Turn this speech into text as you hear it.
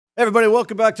Everybody,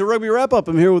 welcome back to Rugby Wrap Up.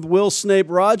 I'm here with Will Snape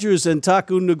Rogers and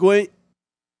Taku Nguyen.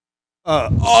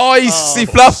 He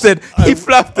fluffed it. He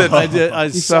fluffed it.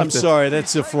 I'm sorry,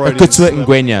 that's a Freudian. Kutsua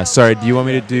Ngwenya. Sorry, do you want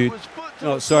me to do...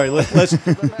 No, sorry, let's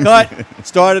cut.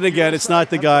 Start it again. It's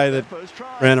not the guy that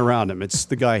ran around him. It's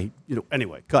the guy,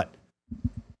 anyway, cut.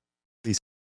 Please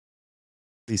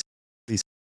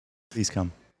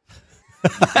come.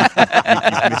 You've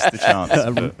missed the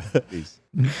chance. Please.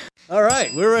 All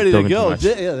right, we're ready to go.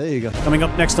 Yeah, there you go. Coming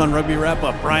up next on Rugby Wrap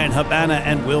Up, Brian Habana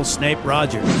and Will Snape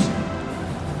Rogers.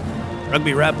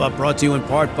 Rugby Wrap Up brought to you in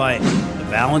part by The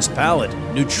Balanced Palate,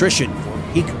 nutrition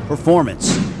for peak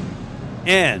performance.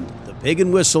 And the Pig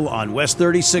and Whistle on West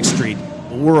 36th Street,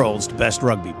 the world's best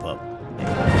rugby pub.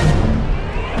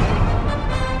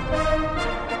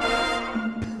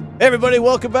 Hey everybody,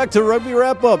 welcome back to Rugby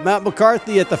Wrap Up. Matt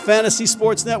McCarthy at the Fantasy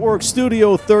Sports Network,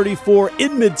 Studio 34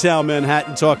 in Midtown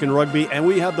Manhattan, talking rugby. And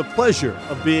we have the pleasure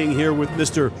of being here with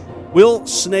Mr. Will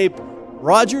Snape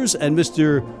Rogers and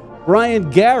Mr.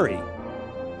 Brian Gary.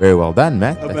 Very well done,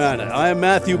 Matt. I am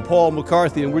Matthew Paul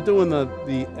McCarthy, and we're doing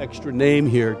the extra name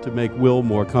here to make Will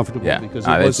more comfortable. Yeah, because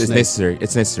it's necessary.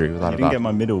 It's necessary. You didn't get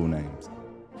my middle names.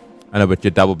 I know, but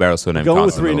your double barrel surname. Going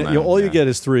with three. All you get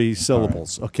is three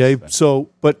syllables. Right. Okay, so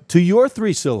but to your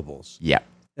three syllables. Yeah.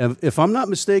 If I'm not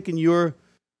mistaken, you're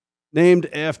named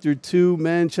after two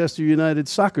Manchester United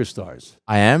soccer stars.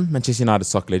 I am Manchester United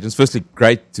soccer legends. Firstly,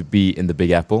 great to be in the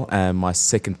Big Apple. My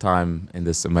second time in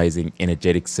this amazing,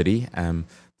 energetic city.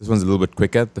 This one's a little bit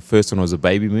quicker. The first one was a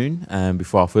baby moon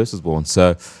before our first was born.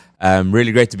 So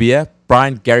really great to be here.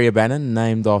 Brian Gary O'Bannon,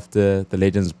 named after the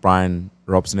legends Brian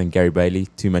Robson and Gary Bailey,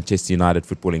 two Manchester United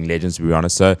footballing legends, to be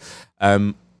honest. So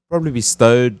probably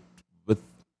bestowed with,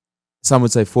 some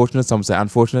would say fortunate, some would say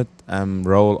unfortunate,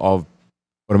 role of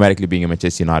automatically being a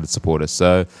Manchester United supporter.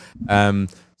 So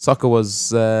soccer was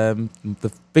the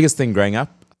biggest thing growing up.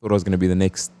 I thought I was going to be the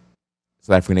next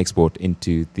South African export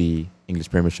into the English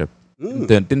Premiership.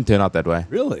 Didn't turn out that way.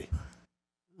 Really?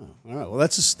 Oh, all right. Well,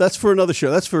 that's for another show.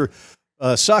 That's for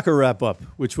Soccer Wrap Up,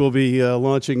 which we'll be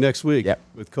launching next week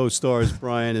with co-stars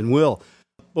Brian and Will.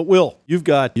 But Will, you've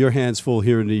got your hands full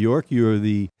here in New York. You're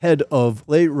the head of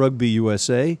Play Rugby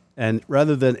USA, and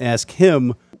rather than ask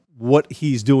him what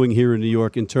he's doing here in New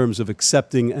York in terms of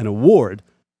accepting an award,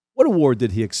 what award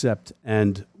did he accept,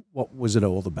 and what was it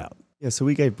all about? Yeah, so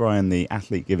we gave Brian the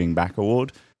Athlete Giving Back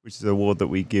Award, which is an award that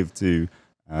we give to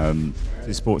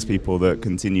sports people that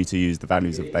continue to use the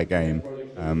values of their game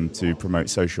to promote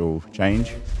social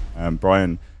change.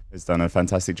 Brian has done a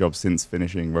fantastic job since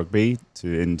finishing rugby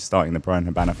in starting the Brian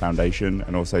Habana Foundation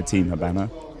and also Team Habana,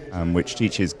 which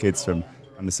teaches kids from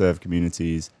underserved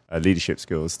communities leadership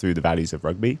skills through the values of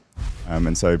rugby.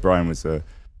 And so Brian was an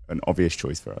obvious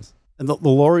choice for us. And the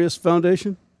Laureus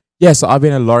Foundation? Yeah, so I've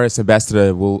been a Laureus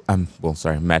ambassador,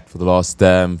 Matt, for the last,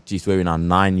 we're now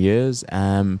 9 years.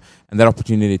 And that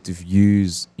opportunity to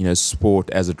use, sport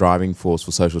as a driving force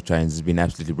for social change has been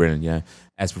absolutely brilliant.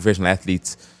 As professional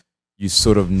athletes, you're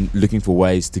sort of looking for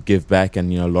ways to give back,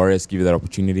 and Laureus give you that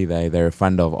opportunity. They're a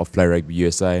fund of Play Rugby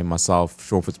USA. Myself,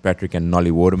 Sean Fitzpatrick, and Nolly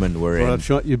Waterman were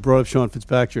You brought up Sean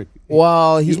Fitzpatrick.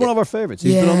 Well, he's one of our favorites.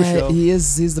 He's been on the show.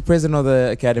 He's the president of the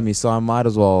academy, so I might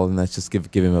as well let's just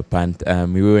give him a punt.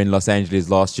 We were in Los Angeles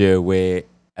last year, where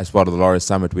as part of the Laureus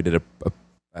Summit, we did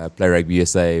a Play Rugby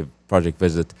USA project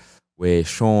visit, where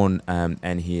Sean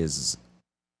and his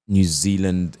New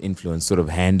Zealand influence sort of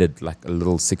handed like a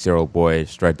little 6-year-old boy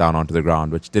straight down onto the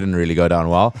ground, which didn't really go down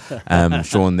well.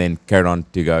 Sean then carried on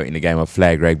to go in a game of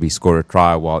flag rugby, score a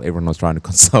try while everyone was trying to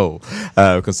console this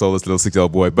little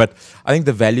 6-year-old boy. But I think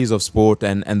the values of sport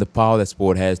and the power that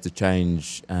sport has to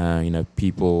change,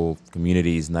 people,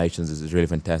 communities, nations is really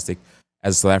fantastic.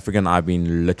 As a South African, I've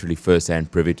been literally first-hand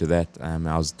privy to that.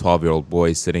 I was a 12-year-old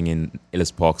boy sitting in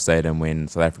Ellis Park Stadium when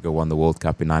South Africa won the World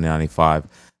Cup in 1995.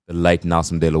 The late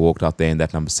Nelson Mandela walked out there in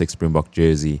that number 6 Springbok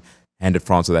jersey, handed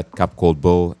Francois that cup called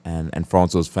Bull, and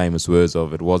Francois' famous words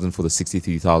of, it wasn't for the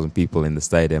 63,000 people in the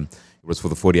stadium, it was for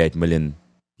the 48 million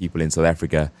people in South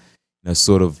Africa.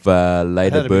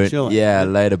 Laid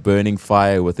a burning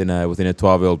fire within a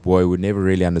 12-year-old boy who never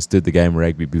really understood the game of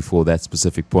rugby before that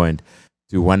specific point,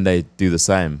 to one day do the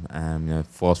same.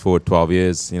 Fast forward 12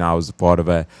 years, I was a part of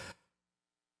a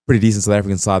pretty decent South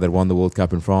African side that won the World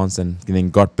Cup in France, and then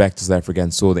got back to South Africa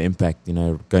and saw the impact,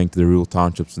 going to the rural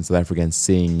townships in South Africa and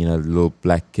seeing, little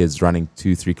black kids running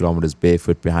 2-3 kilometers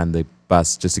barefoot behind the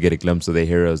bus just to get a glimpse of their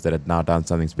heroes that had now done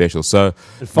something special. So,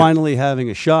 and finally having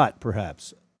a shot,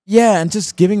 perhaps. Yeah, and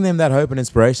just giving them that hope and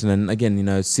inspiration. And again,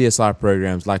 CSI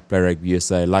programs like Play Rugby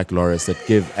USA, like Laureus, that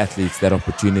give athletes that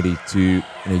opportunity to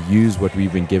use what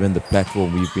we've been given, the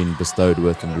platform we've been bestowed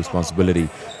with, and responsibility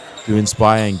to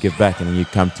inspire and give back. And you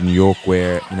come to New York,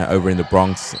 where over in the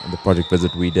Bronx, the project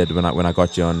visit we did when I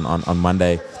got you on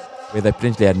Monday, where they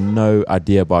potentially had no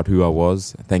idea about who I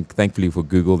was. Thankfully for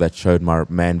Google, that showed my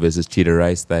man versus cheetah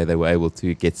race. They were able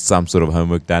to get some sort of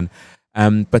homework done.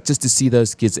 But just to see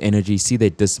those kids' energy, see their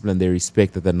discipline, their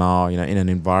respect, that they're now in an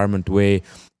environment where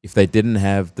if they didn't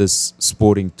have this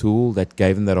sporting tool that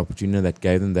gave them that opportunity, that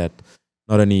gave them that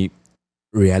not only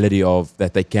reality of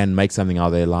that they can make something out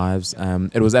of their lives,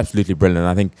 it was absolutely brilliant.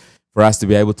 I think for us to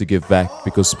be able to give back,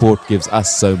 because sport gives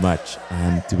us so much,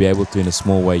 and to be able to in a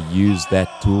small way use that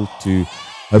tool to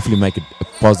hopefully make a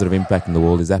positive impact in the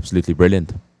world is absolutely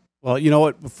brilliant. Well, you know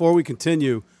what? Before we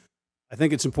continue, I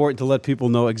think it's important to let people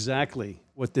know exactly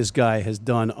what this guy has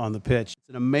done on the pitch. It's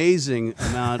an amazing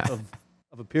amount of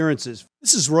appearances.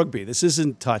 This is rugby. This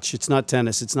isn't touch. It's not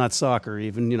tennis. It's not soccer.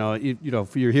 Even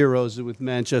for your heroes with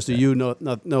Manchester,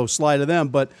 no slight of them.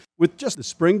 But with just the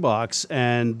Springboks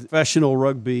and professional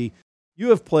rugby, you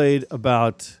have played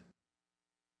about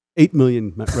 8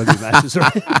 million rugby matches.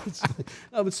 Right?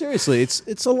 No, but seriously,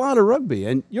 it's a lot of rugby,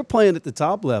 and you're playing at the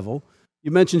top level. You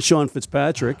mentioned Sean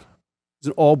Fitzpatrick. He's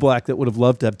an All Black that would have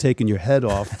loved to have taken your head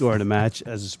off during a match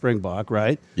as a Springbok,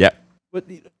 right? Yeah. But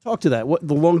talk to that. What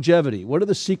the longevity? What are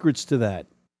the secrets to that?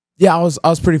 Yeah, I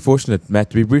was pretty fortunate, Matt.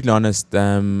 To be brutally honest,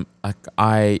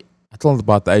 I told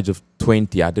about the age of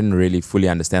 20, I didn't really fully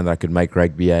understand that I could make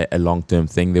rugby a long-term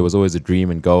thing. There was always a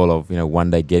dream and goal of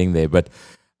one day getting there, but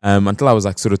until I was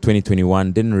like sort of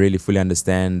 2021, didn't really fully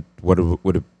understand what it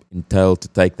would entail to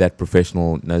take that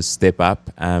professional step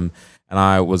up. And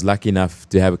I was lucky enough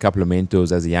to have a couple of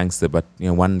mentors as a youngster, but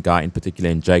one guy in particular,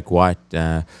 in Jake White,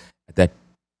 at that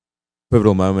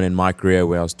pivotal moment in my career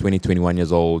where I was 21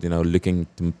 years old, looking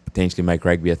to potentially make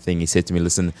rugby a thing. He said to me,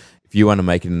 listen, if you want to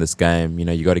make it in this game,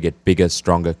 you got to get bigger,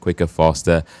 stronger, quicker,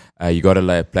 faster. You got to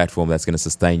lay a platform that's going to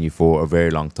sustain you for a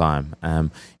very long time. I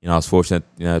was fortunate,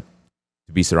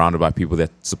 to be surrounded by people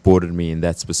that supported me in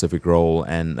that specific role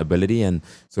and ability, and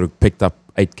sort of picked up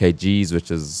 8 kgs,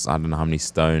 which is, I don't know how many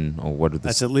stone, or what would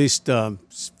this... That's at least...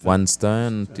 1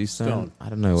 stone, 2 stone? I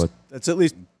don't know what... That's at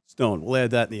least stone. We'll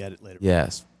add that in the edit later.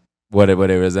 Yes. Whatever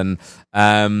it is. And,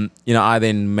 I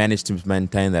then managed to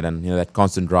maintain that, and, that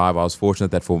constant drive. I was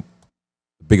fortunate that for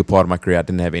a bigger part of my career, I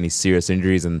didn't have any serious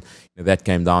injuries, and that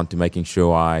came down to making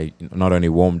sure I not only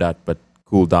warmed up, but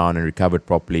cooled down and recovered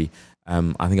properly.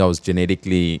 I think I was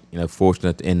genetically,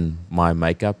 fortunate in my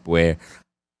makeup, where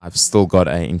I've still got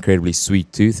an incredibly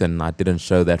sweet tooth, and I didn't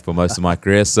show that for most of my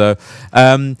career. So,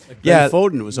 Ben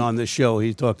Foden was on this show.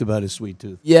 He talked about his sweet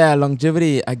tooth. Yeah,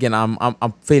 longevity. Again,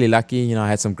 I'm fairly lucky. I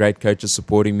had some great coaches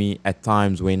supporting me at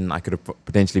times when I could have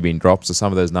potentially been dropped. So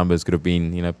some of those numbers could have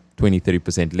been,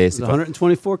 20-30% less.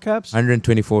 124 caps.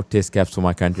 124 test caps for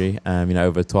my country.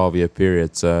 Over a 12-year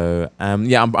period. So,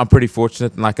 I'm pretty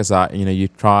fortunate. And like I said, you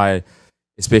try,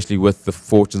 especially with the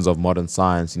fortunes of modern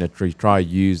science, try to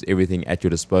use everything at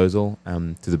your disposal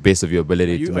to the best of your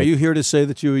ability. Are you here to say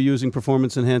that you were using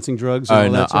performance-enhancing drugs? Oh,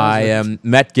 no.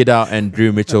 Matt Giddow and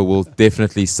Drew Mitchell will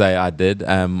definitely say I did.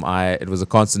 It was a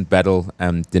constant battle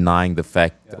denying the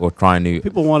fact, or trying to...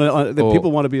 People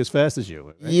want to be as fast as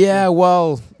you. Right? Yeah,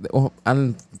 well,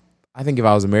 and I think if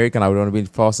I was American, I would want to be as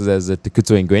fast as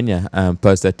Tekutu Ngwenya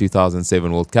post that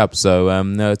 2007 World Cup. So,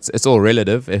 no, it's all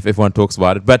relative if everyone talks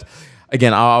about it. But...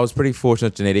 Again, I was pretty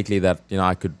fortunate genetically that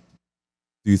I could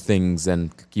do things and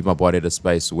keep my body at a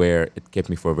space where it kept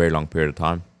me for a very long period of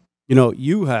time.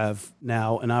 You have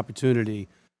now an opportunity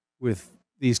with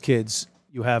these kids.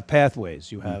 You have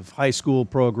pathways. You have high school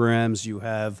programs. You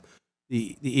have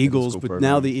the Eagles, but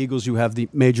now the Eagles. You have the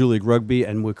Major League Rugby,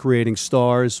 and we're creating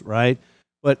stars, right?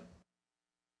 But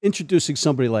introducing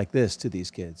somebody like this to these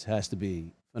kids has to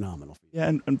be phenomenal.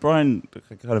 Yeah, and Brian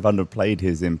kind of underplayed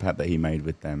his impact that he made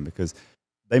with them, because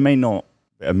they may not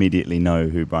immediately know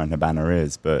who Brian Habana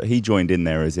is, but he joined in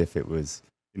there as if it was,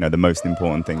 the most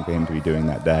important thing for him to be doing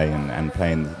that day and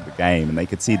playing the game. And they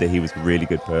could see that he was a really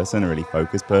good person, a really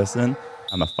focused person,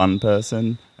 a fun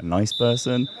person, a nice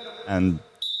person, and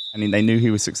they knew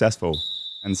he was successful.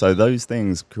 And so those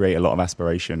things create a lot of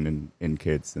aspiration in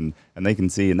kids, and they can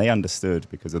see, and they understood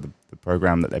because of the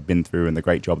program that they've been through and the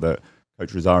great job that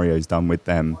Coach Rosario's done with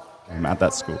them at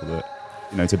that school,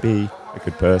 that, to be a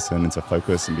good person and to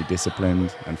focus and be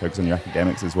disciplined and focus on your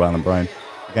academics as well. And Brian,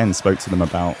 again, spoke to them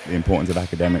about the importance of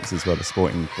academics as well as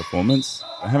sporting performance.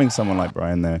 And having someone like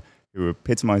Brian there who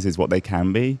epitomizes what they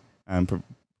can be and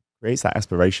creates that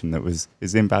aspiration that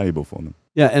is invaluable for them.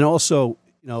 Yeah, and also,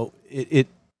 it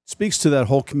speaks to that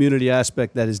whole community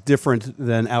aspect that is different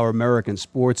than our American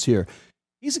sports here.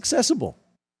 He's accessible.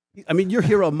 I mean, you're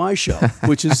here on my show,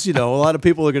 which is, a lot of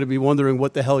people are going to be wondering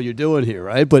what the hell you're doing here,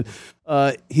 right? But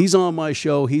he's on my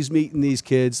show. He's meeting these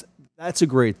kids. That's a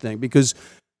great thing because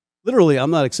literally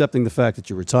I'm not accepting the fact that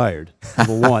you're retired,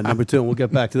 number one. Number two, and we'll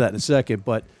get back to that in a second,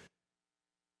 but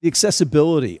the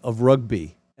accessibility of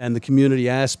rugby and the community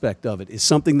aspect of it is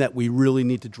something that we really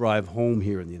need to drive home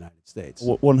here in the United States.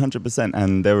 100%.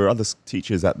 And there were other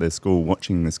teachers at the school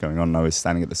watching this going on. And I was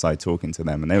standing at the side talking to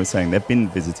them, and they were saying they've been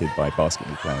visited by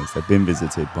basketball players, they've been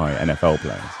visited by NFL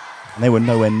players, and they were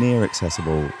nowhere near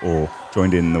accessible or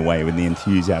joined in the way with the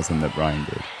enthusiasm that Brian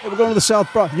did. Hey, we're going to the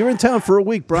South Bronx. You're in town for a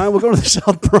week, Brian. We're going to the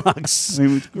South Bronx. I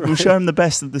mean, we'll show them the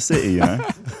best of the city,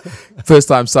 First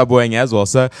time subwaying as well.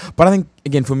 So, but I think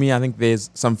again for me, I think there's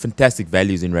some fantastic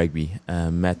values in rugby,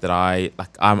 Matt, that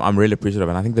I'm really appreciative of.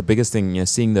 And I think the biggest thing,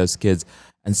 seeing those kids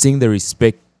and seeing the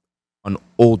respect on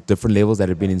all different levels that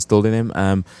have been instilled in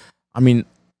them. I mean,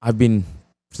 I've been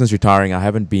since retiring, I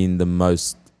haven't been the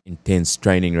most intense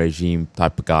training regime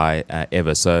type of guy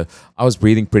ever. So I was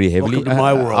breathing pretty heavily. Welcome to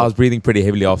my world. I was breathing pretty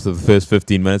heavily after the first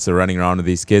 15 minutes of running around with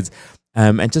these kids.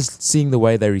 And just seeing the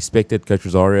way they respected Coach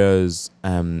Rosario's,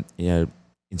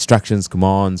 instructions,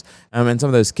 commands, and some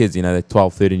of those kids, they're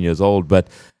 12, 13 years old, but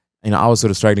I was sort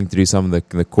of struggling to do some of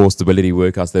the core stability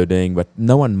workouts they were doing, but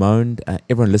no one moaned.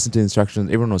 Everyone listened to the instructions.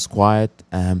 Everyone was quiet,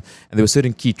 and there were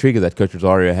certain key triggers that Coach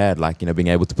Rosario had, like being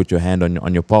able to put your hand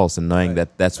on your pulse and knowing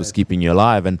that that's what's keeping you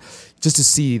alive, and just to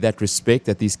see that respect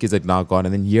that these kids had now got,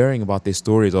 and then hearing about their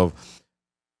stories of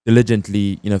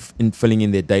diligently, in filling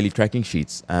in their daily tracking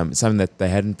sheets, something that they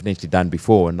hadn't potentially done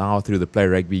before. And now through the Play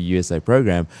Rugby USA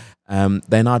program,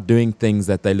 they're now doing things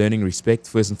that they're learning respect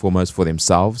first and foremost for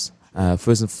themselves,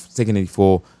 first and secondly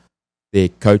for their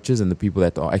coaches and the people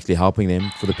that are actually helping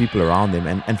them, for the people around them,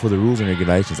 and for the rules and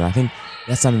regulations. And I think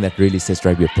that's something that really sets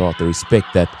rugby apart, the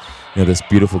respect that this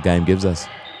beautiful game gives us.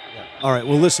 Yeah. All right,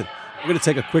 well, listen, we're going to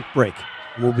take a quick break,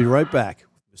 and we'll be right back.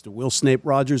 Mr. Will Snape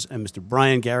Rogers and Mr.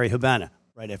 Brian Gary Habana.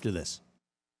 Right after this.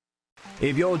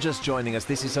 If you're just joining us,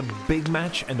 this is a big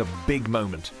match and a big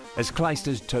moment as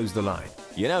Clijsters toes the line.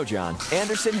 John,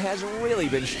 Anderson has really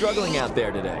been struggling out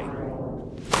there today.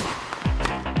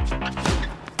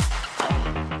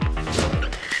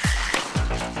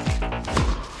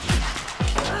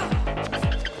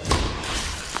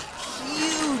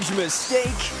 Huge mistake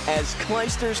as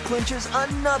Clijsters clinches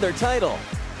another title.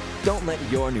 Don't let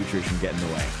your nutrition get in the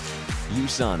way.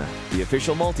 USANA, the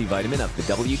official multivitamin of the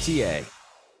WTA.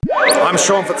 I'm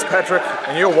Sean Fitzpatrick,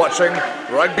 and you're watching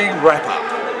Rugby Wrap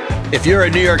Up. If you're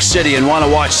in New York City and want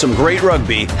to watch some great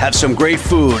rugby, have some great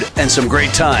food, and some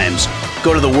great times,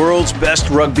 go to the world's best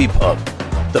rugby pub,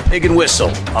 the Pig and Whistle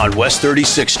on West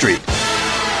 36th Street.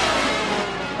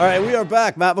 All right, we are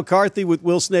back. Matt McCarthy with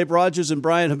Will Snape Rogers and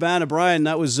Brian Habana. Brian,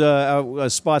 that was a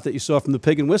spot that you saw from the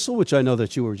Pig and Whistle, which I know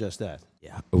that you were just at.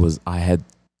 Yeah, it was. I'm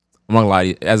not gonna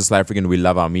lie, as a South African, we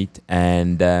love our meat,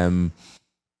 and the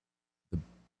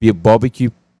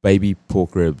barbecue baby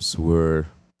pork ribs were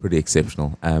pretty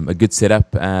exceptional. A good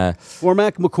setup.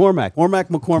 Cormac McCormack. Cormac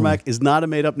McCormack is not a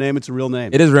made-up name; it's a real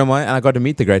name. It is real, and I got to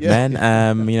meet the great man.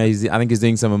 I think he's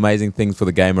doing some amazing things for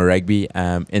the game of rugby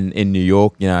in New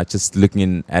York. Just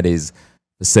looking at his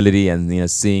facility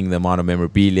and seeing the amount of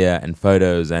memorabilia and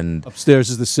photos. And upstairs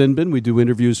is the sin bin. We do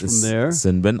interviews from there.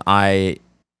 Sin bin. I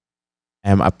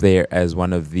am up there as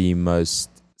one of the most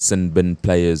sin bin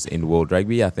players in world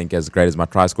rugby. I think as great as my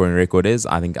try scoring record is,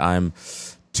 I think I'm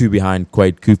 2 behind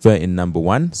Quade Cooper in number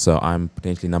 1. So I'm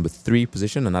potentially number 3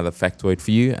 position. Another factoid for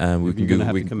you. We can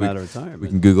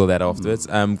Google that afterwards.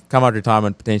 Come out of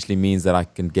retirement potentially means that I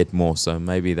can get more. So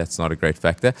maybe that's not a great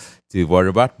factor to worry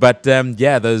about. But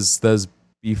those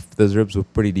ribs were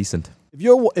pretty decent.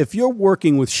 If you're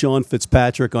working with Sean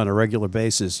Fitzpatrick on a regular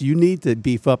basis, you need to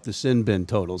beef up the sin bin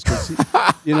totals because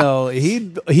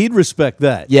he'd respect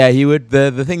that. Yeah, he would.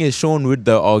 The thing is, Sean would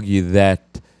though argue that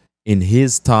in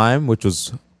his time, which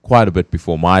was quite a bit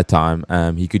before my time,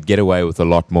 he could get away with a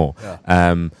lot more.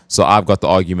 Yeah. So I've got the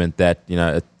argument that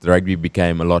the rugby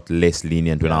became a lot less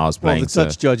lenient when I was playing. Well, the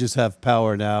touch judges have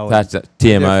power now.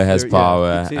 TMO has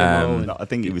power. I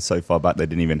think it was so far back they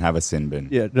didn't even have a sin bin.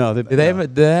 Yeah, no. Did they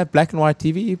have black and white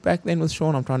TV back then with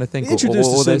Sean? I'm trying to think. They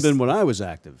introduced the sin bin when I was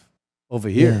active over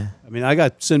here. Yeah. I mean, I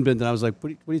got sin bin and I was like,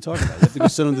 what are you talking about? You have to go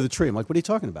sit under the tree. I'm like, what are you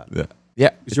talking about? Yeah.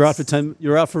 Because you're out for 10.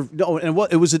 You're out for no. And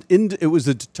what it was a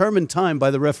determined time by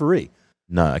the referee.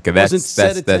 No, okay, that's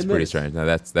pretty strange. No,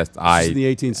 that's this is in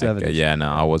the 1870s. Okay, yeah, no,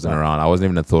 I wasn't around. I wasn't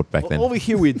even a thought back then. Over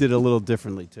here, we did a little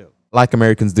differently too. Like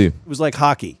Americans do. It was like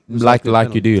hockey. Like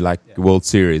you do, World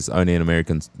Series, only in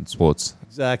American sports.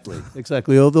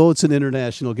 Exactly. Although it's an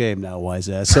international game now, wise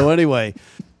ass. So anyway,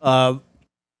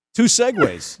 two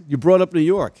segues. You brought up New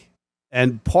York.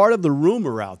 And part of the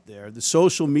rumor out there, the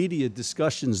social media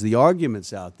discussions, the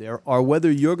arguments out there, are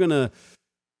whether you're going to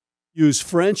use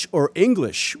French or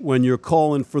English when you're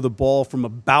calling for the ball from a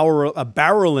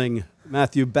barreling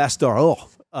Mathieu Bastareaud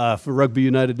for Rugby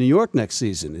United New York next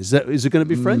season. Is it going to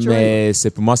be French or English?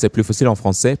 Pour moi, c'est plus facile en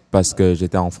français parce que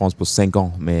j'étais en France pour 5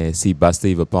 ans. Mais si Basta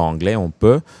ne veut pas anglais, on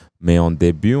peut. Mais en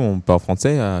début, on parle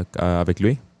français avec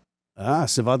lui. Ah,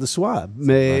 ça va de soi.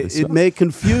 Mais it may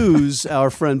confuse our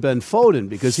friend Ben Foden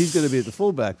because he's going to be at the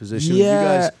fullback position.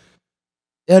 Yeah.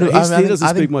 He doesn't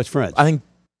speak much French. I think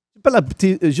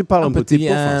je parle un petit peu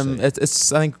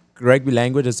français. I think rugby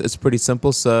language is pretty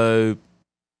simple. So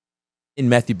in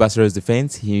Mathieu Bastareaud's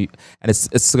defense,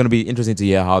 it's going to be interesting to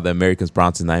hear how the Americans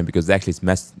pronounce his name because actually it's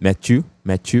Mathieu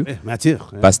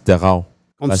Bastareaud.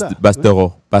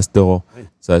 Bastareaud.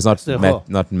 So it's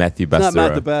not Mathieu Bastareaud. Not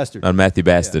Matt the Bastard. Not Matthew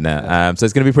Bastard now. So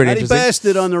it's going to be pretty interesting.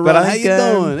 Bastard on the run. How you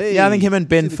doing? Hey, I think him and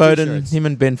Ben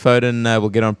Foden will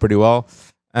get on pretty well.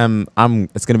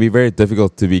 It's going to be very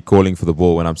difficult to be calling for the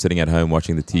ball when I'm sitting at home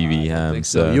watching the TV.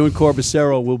 So you and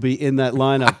Corbacero will be in that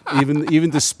lineup,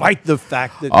 even despite the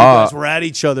fact that you guys were at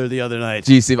each other the other night.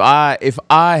 Geez, if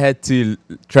I had to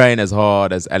train as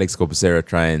hard as Alex Corbacero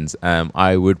trains,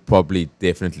 I would probably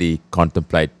definitely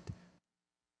contemplate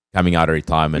coming out of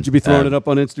retirement. Would you be throwing it up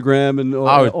on Instagram and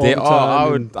all the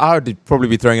time? I would probably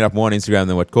be throwing it up more on Instagram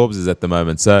than what Corbs is at the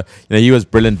moment. So he was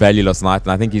brilliant value last night,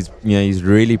 and I think he's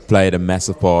really played a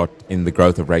massive part in the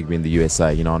growth of rugby in the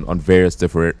USA. On various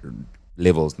different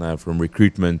levels now, from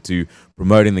recruitment to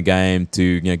promoting the game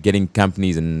to getting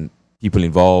companies and people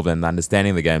involved and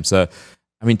understanding the game. So,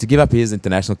 I mean, to give up his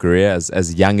international career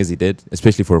as young as he did,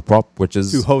 especially for a prop, which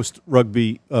is to host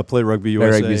rugby, play Rugby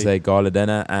USA, Rugby USA Gala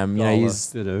dinner.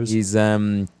 He's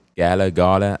Gala.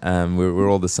 We're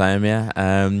all the same here.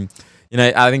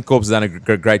 I think Corbs has done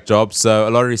a great job. So a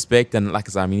lot of respect, and like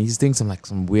I said, I mean, he's doing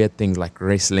some weird things like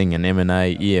wrestling and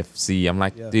MMA, EFC. I'm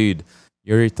like, dude,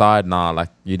 you're retired now. Like,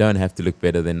 you don't have to look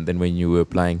better than when you were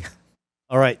playing.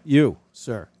 All right, you,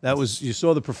 sir. You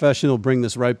saw the professional bring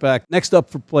this right back. Next up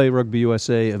for Play Rugby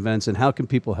USA events, and how can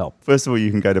people help? First of all,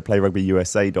 you can go to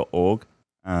playrugbyyusa.org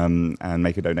and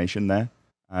make a donation there.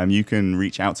 You can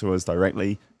reach out to us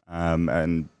directly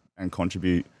and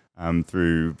contribute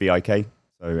through VIK.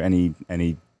 So any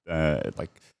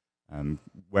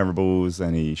wearables,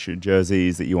 any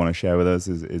jerseys that you want to share with us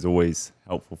is always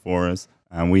helpful for us.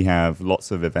 And we have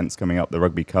lots of events coming up. The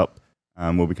Rugby Cup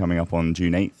will be coming up on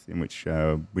June 8th, in which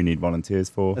we need volunteers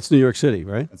for. That's New York City,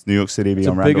 right? That's New York City, be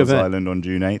on Randall's Island on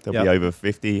June 8th. There'll be over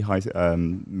 50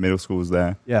 middle schools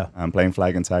there playing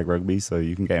flag and tag rugby, so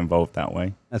you can get involved that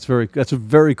way. That's a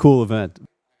very cool event.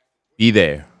 Be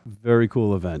there. Very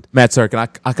cool event. Matt, sir, can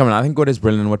I come in? I think what is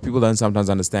brilliant, what people don't sometimes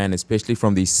understand, especially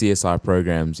from these CSI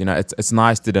programs, it's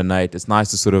nice to donate. It's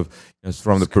nice to sort of,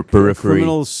 from the periphery.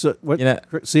 Criminals,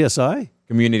 CSI?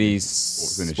 Community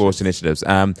sports initiatives.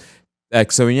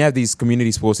 So when you have these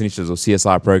community sports initiatives or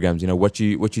CSI programs, what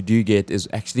you do get is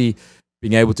actually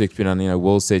being able to experience.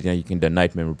 Will said, you can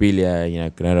donate memorabilia,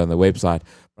 donate on the website.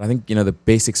 But I think the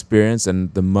best experience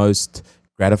and the most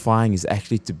gratifying is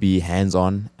actually to be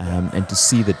hands-on and to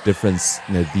see the difference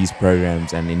these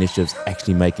programs and initiatives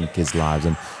actually making kids' lives.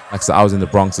 And like I said, I was in the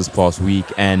Bronx this past week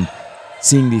and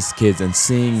seeing these kids and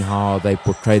seeing how they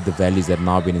portrayed the values that have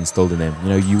now been instilled in them.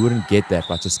 You wouldn't get that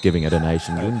by just giving a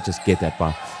donation. You wouldn't just get that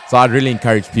by. So I'd really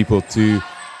encourage people to,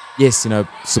 yes,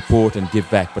 support and give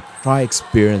back, but try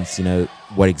experience,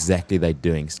 what exactly they're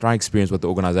doing. Try experience what the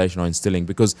organization are instilling,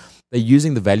 because they're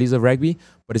using the values of rugby,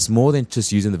 but it's more than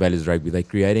just using the values of rugby. They're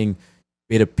creating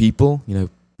better people,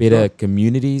 better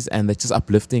communities, and they're just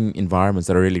uplifting environments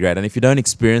that are really great. And if you don't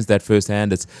experience that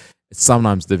firsthand, it's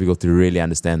sometimes difficult to really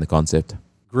understand the concept.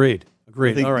 Agreed.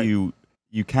 I think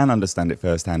you can understand it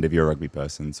firsthand if you're a rugby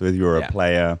person. So if you're a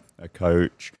player, a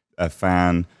coach, a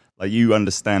fan, you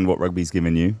understand what rugby's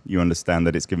given you. You understand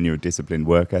that it's given you a disciplined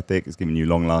work ethic. It's given you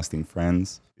long-lasting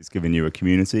friends. It's given you a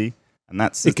community, and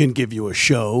it can give you a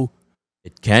show.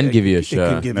 It can give you a show. It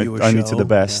can give you a show. Only to the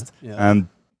best. Yeah.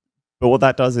 But what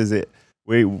that does is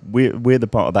we're the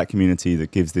part of that community that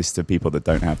gives this to people that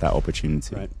don't have that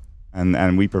opportunity. Right.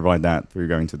 And we provide that through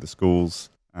going to the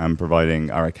schools, providing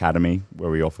our academy,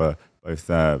 where we offer both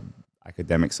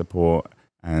academic support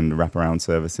and wraparound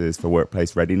services for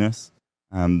workplace readiness.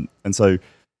 And so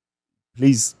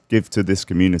please give to this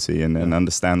community and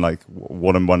understand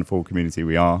what a wonderful community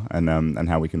we are and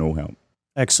how we can all help.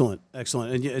 Excellent.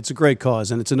 And it's a great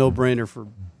cause, and it's a no-brainer for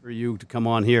you to come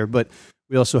on here. But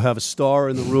we also have a star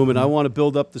in the room, and I want to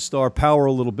build up the star power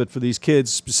a little bit for these kids,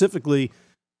 specifically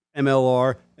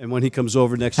MLR, and when he comes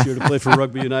over next year to play for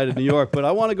Rugby United New York. But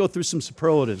I want to go through some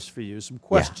superlatives for you, some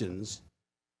questions.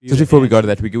 Just before we go to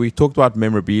that, we talked about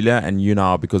memorabilia, and you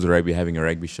now, because of rugby, having a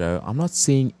rugby show, I'm not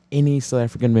seeing any South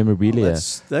African memorabilia.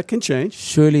 That can change.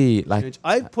 Surely,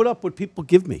 I put up what people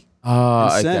give me.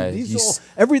 Okay.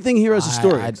 Everything here has a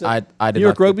story. I did New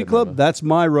York not Rugby get that Club, memo. that's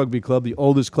my rugby club, the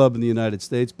oldest club in the United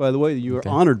States, by the way. You are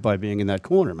honored by being in that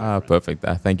corner, man. Perfect.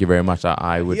 Thank you very much.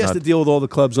 I would He has not. to deal with all the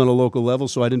clubs on a local level,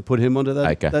 so I didn't put him under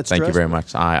that. Okay. That Thank you stress. very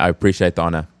much. I appreciate the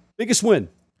honor. Biggest win.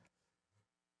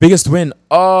 Biggest win.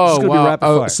 Oh, This is gonna be wow. rapid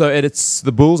fire. So it's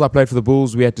the Bulls. I played for the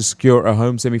Bulls. We had to secure a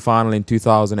home semi-final in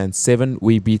 2007.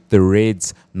 We beat the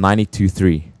Reds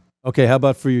 92-3. Okay, how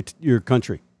about for your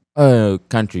country? Oh,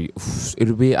 country. It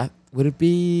would be. Would it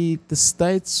be the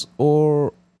States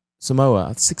or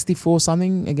Samoa? 64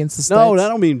 something against the States. No, I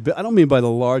don't mean by the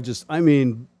largest. I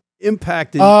mean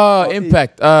impacted. Oh,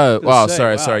 impact. Oh, wow. say,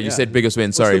 Sorry. wow, You yeah. said biggest win.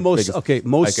 What's Sorry. the most, biggest.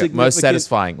 most significant. Most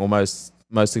satisfying or most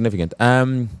significant.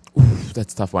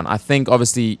 That's a tough one. I think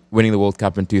obviously winning the World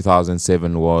Cup in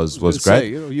 2007 was great. Say,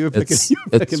 you're picking,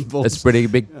 picking Bulls. It's pretty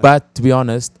big. Yeah. But to be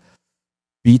honest,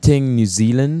 beating New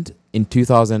Zealand in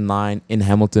 2009 in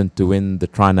Hamilton to win the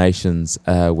Tri-Nations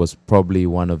was probably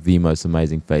one of the most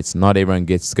amazing feats. Not everyone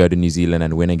gets to go to New Zealand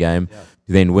and win a game. Yeah.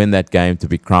 To then win that game, to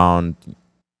be crowned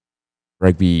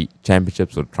rugby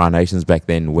championships or Tri-Nations back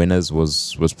then winners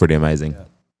was pretty amazing. Yeah.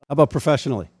 How about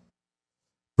professionally?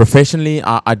 Professionally,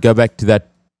 I'd go back to that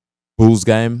Bulls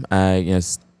game.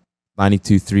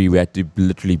 92-3, we had to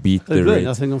literally beat the Reds.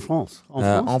 Nothing in France.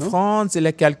 En France, il y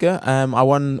a quelques. I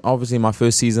won, obviously, my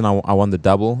first season, I won the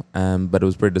double, but it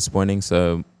was pretty disappointing.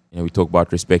 So, we talk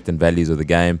about respect and values of the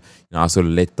game. I sort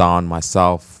of let down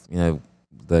myself,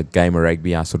 the game of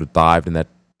rugby. I sort of dived in that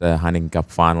Heineken Cup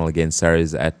final against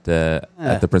Sarries at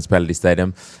the Principality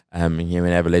Stadium. When you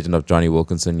have a legend of Johnny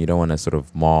Wilkinson, you don't want to sort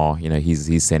of mar,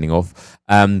 he's sending off.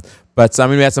 But,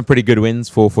 we had some pretty good wins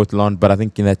for Toulon, but I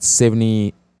think in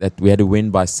that we had to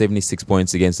win by 76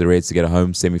 points against the Reds to get a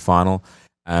home semi-final,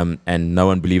 and no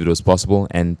one believed it was possible.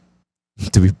 And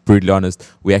to be brutally honest,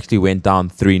 we actually went down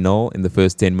 3-0 in the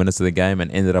first 10 minutes of the game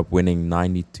and ended up winning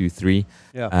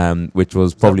 92-3, which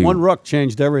was probably... One ruck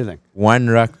changed everything. One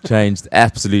ruck changed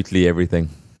absolutely everything.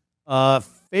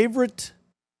 Favorite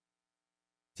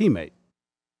teammate?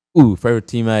 Favorite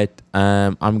teammate?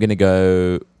 I'm going to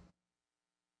go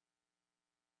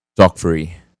Jock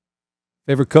Free.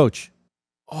 Favorite coach?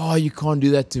 Oh, you can't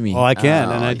do that to me. Oh, I can,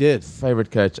 and I did.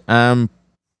 Favorite coach? I'm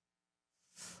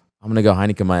going to go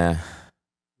Heineke Meyer.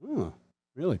 Oh,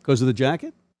 really? Because of the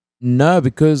jacket? No,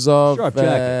 because of... Sharp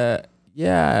jacket.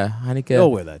 Heineke...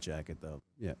 He'll wear that jacket, though.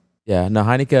 Yeah. Yeah, no,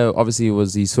 Heineke obviously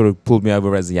he sort of pulled me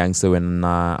over as a youngster when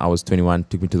I was 21,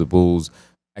 took me to the Bulls,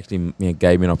 actually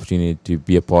gave me an opportunity to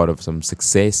be a part of some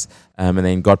success, and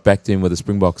then got back to him with the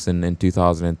Springboks in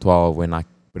 2012 when I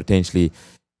potentially...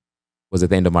 was at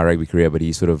the end of my rugby career, but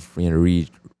he sort of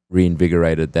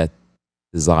reinvigorated that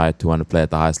desire to want to play at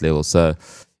the highest level. So,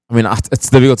 it's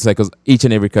difficult to say because each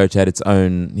and every coach had its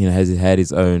own, has had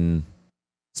his own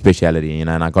speciality, and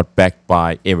I got backed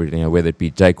by everything, whether it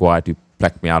be Jake White who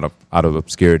plucked me out of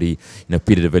obscurity,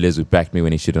 Peter de Villiers who backed me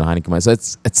when he should have Heineken. So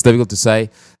it's difficult to say.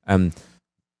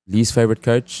 Least favorite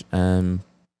coach,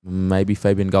 maybe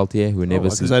Fabien Galtier, who never...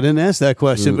 Because I didn't ask that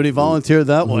question, but he volunteered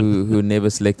that one. Who never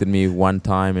selected me one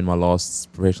time in my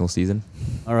last professional season.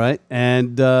 All right.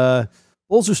 And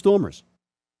Bulls or Stormers?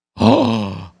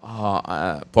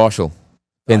 Partial.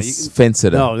 Fence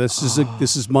sitter. No, this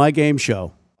is my game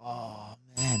show. Oh,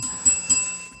 man.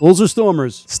 Bulls or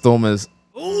Stormers? Stormers.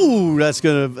 Ooh, that's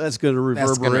gonna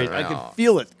reverberate. I can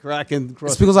feel it cracking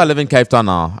across. It's because I live in Cape Town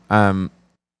now.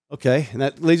 Okay, and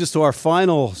that leads us to our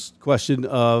final question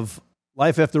of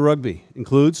life after rugby.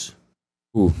 Includes?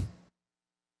 You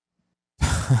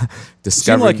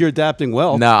seem like you're adapting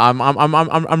well. No,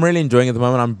 I'm really enjoying it at the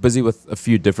moment. I'm busy with a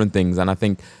few different things, and I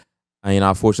think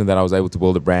I'm fortunate that I was able to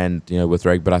build a brand, with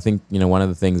rugby. But I think one of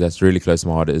the things that's really close to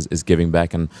my heart is giving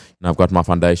back, and I've got my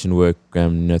foundation work,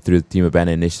 through the Team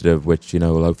Urbana initiative, which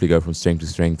will hopefully go from strength to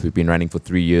strength. We've been running for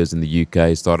 3 years in the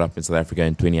UK, started up in South Africa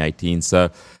in 2018. So.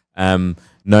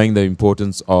 Knowing the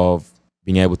importance of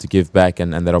being able to give back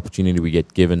and that opportunity we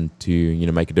get given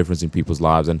to make a difference in people's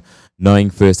lives, and knowing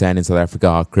firsthand in South Africa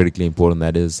how critically important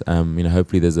that is.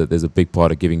 Hopefully there's a big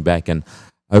part of giving back, and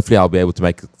hopefully I'll be able to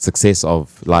make a success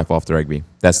of life after rugby.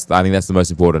 I think that's the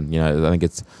most important. I think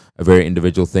it's a very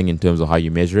individual thing in terms of how you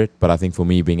measure it, but I think for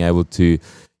me being able to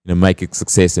make a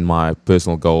success in my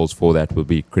personal goals for that will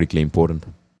be critically important.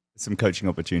 some coaching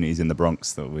opportunities in the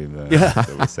Bronx that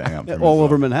that we're setting up. All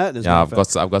over Manhattan. As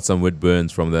I've got some wood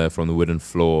burns from the wooden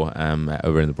floor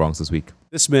over in the Bronx this week.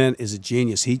 This man is a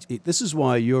genius. This is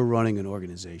why you're running an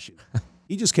organization.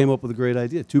 He just came up with a great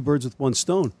idea. 2 birds with 1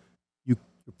 stone. You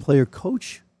player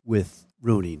coach with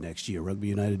Rooney next year. Rugby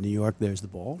United New York. There's the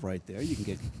ball right there. You can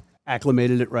get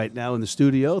acclimated it right now in the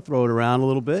studio. Throw it around a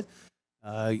little bit.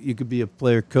 You could be a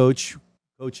player coach,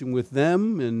 coaching with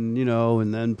them,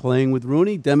 and then playing with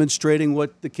Rooney, demonstrating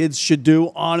what the kids should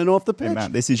do on and off the pitch. Hey,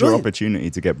 Matt, this is Brilliant. your opportunity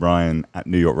to get Brian at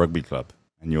New York Rugby Club,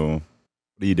 and what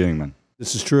are you doing, man?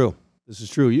 This is true.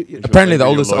 Apparently the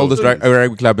oldest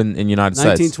rugby club in the United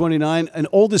States. 1929, an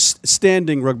oldest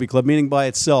standing rugby club, meaning by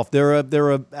itself. There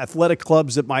are athletic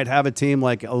clubs that might have a team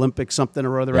like Olympic something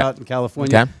or other out in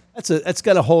California. Okay. That's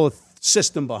got a whole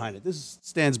system behind it. This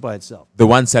stands by itself. The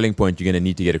one selling point you're going to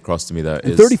need to get across to me, though,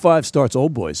 and is 35 starts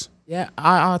old boys. Yeah,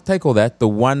 I'll take all that. The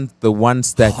one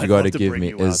stat you got to give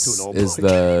me is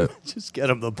the just get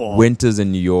him the ball. Winters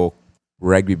in New York,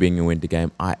 rugby being a winter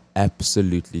game. I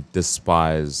absolutely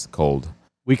despise cold.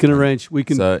 We can arrange.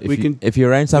 If you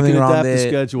arrange something around adapt there, the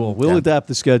schedule. We'll adapt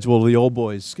the schedule to the old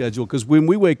boys' schedule because when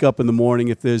we wake up in the morning,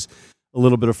 if there's a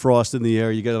little bit of frost in the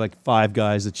air, you got like 5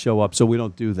 guys that show up. So we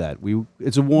don't do that.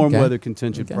 It's a warm weather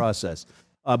contingent process.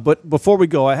 But before we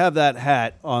go, I have that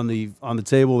hat on the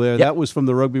table there. Yep. That was from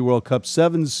the Rugby World Cup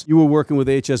Sevens. You were working with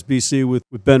HSBC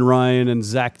with Ben Ryan and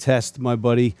Zach Test, my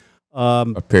buddy.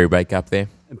 Perry Baker up there.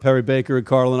 And Perry Baker and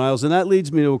Carlin Isles. And that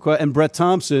leads me to and Brett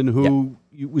Thompson, who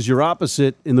was your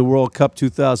opposite in the World Cup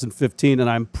 2015. And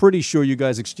I'm pretty sure you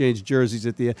guys exchanged jerseys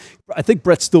at the end. I think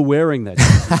Brett's still wearing that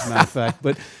jersey, as a matter of fact.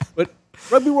 But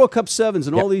Rugby World Cup Sevens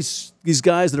and all these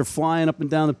guys that are flying up and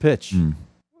down the pitch. Where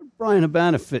did Brian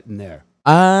Habana fit in there?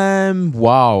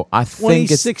 Wow. I think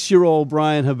 26-year-old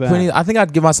Brian Habana. I think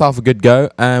I'd give myself a good go.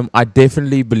 I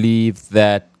definitely believe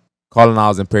that Colin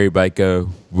Isles and Perry Baker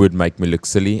would make me look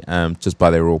silly, just by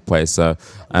their raw play. So,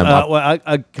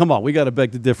 come on, we got to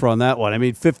beg to differ on that one. I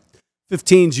mean,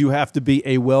 15s, you have to be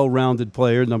a well-rounded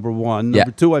player. Number one.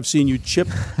 Number two, I've seen you chip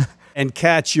and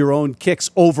catch your own kicks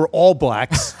over All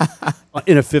Blacks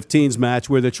in a 15s match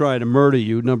where they're trying to murder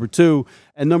you. Number two,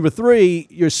 and number three,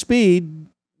 your speed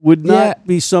would not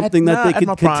be something that they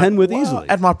could contend with easily.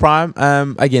 At my prime,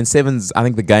 again, sevens, I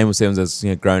think the game of sevens has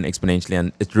grown exponentially,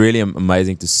 and it's really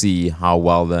amazing to see how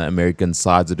well the American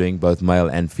sides are doing, both male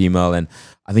and female. And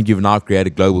I think you've now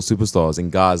created global superstars in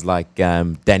guys like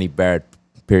Danny Barrett,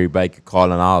 Perry Baker,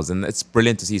 Carlin Isles, and it's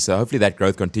brilliant to see. So hopefully that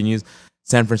growth continues.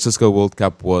 San Francisco World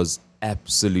Cup was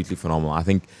absolutely phenomenal. I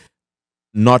think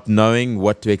not knowing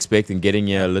what to expect and getting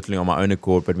here literally on my own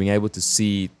accord, but being able to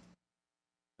see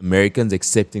Americans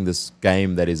accepting this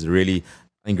game that is really,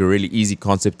 I think, a really easy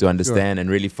concept to understand and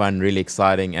really fun, really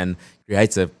exciting, and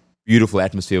creates a beautiful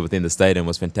atmosphere within the stadium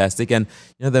was fantastic. And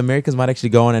the Americans might actually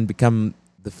go on and become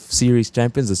the series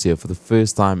champions this year for the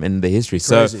first time in their history.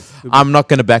 Crazy. So I'm not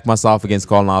going to back myself against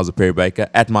Colin Isles or Perry Baker.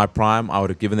 At my prime, I would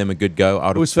have given them a good go.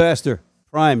 Who's faster?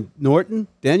 Prime Norton,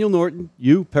 Daniel Norton,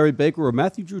 you, Perry Baker, or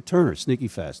Matthew Drew Turner, sneaky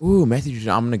fast? Ooh, Matthew Drew.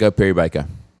 I'm going to go Perry Baker.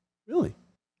 Really?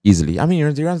 Easily. I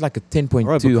mean, he runs like a 10.2.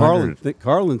 Right, but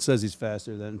Carlin says he's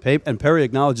faster than and Perry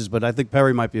acknowledges, but I think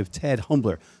Perry might be a tad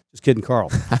humbler. Just kidding, Carl.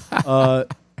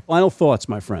 Final thoughts,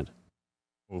 my friend.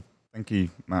 Well, thank you,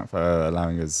 Matt, for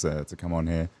allowing us to come on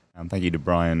here. Thank you to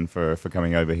Brian for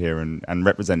coming over here and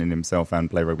representing himself and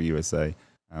Play Rugby USA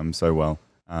so well.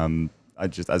 I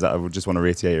would just want to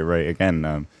reiterate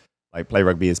again, like Play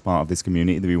Rugby is part of this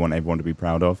community that we want everyone to be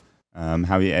proud of.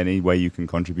 Any way you can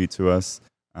contribute to us,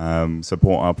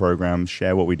 support our programs,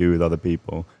 share what we do with other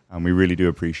people, and we really do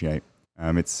appreciate.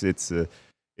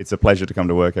 It's a pleasure to come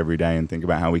to work every day and think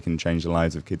about how we can change the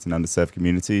lives of kids in underserved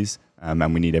communities,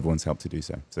 and we need everyone's help to do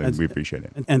so. So we appreciate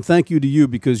it. And thank you to you,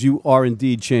 because you are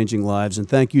indeed changing lives, and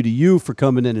thank you to you for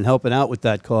coming in and helping out with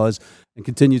that cause, and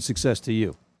continued success to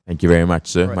you. Thank you very much,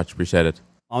 sir. Right. Much appreciated.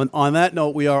 On that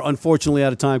note, we are unfortunately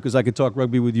out of time because I could talk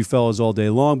rugby with you fellas all day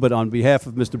long. But on behalf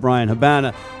of Mr. Brian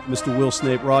Habana, Mr. Will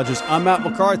Snape Rogers, I'm Matt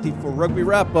McCarthy for Rugby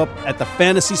Wrap Up at the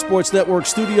Fantasy Sports Network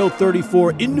Studio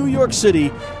 34 in New York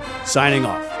City, signing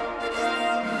off.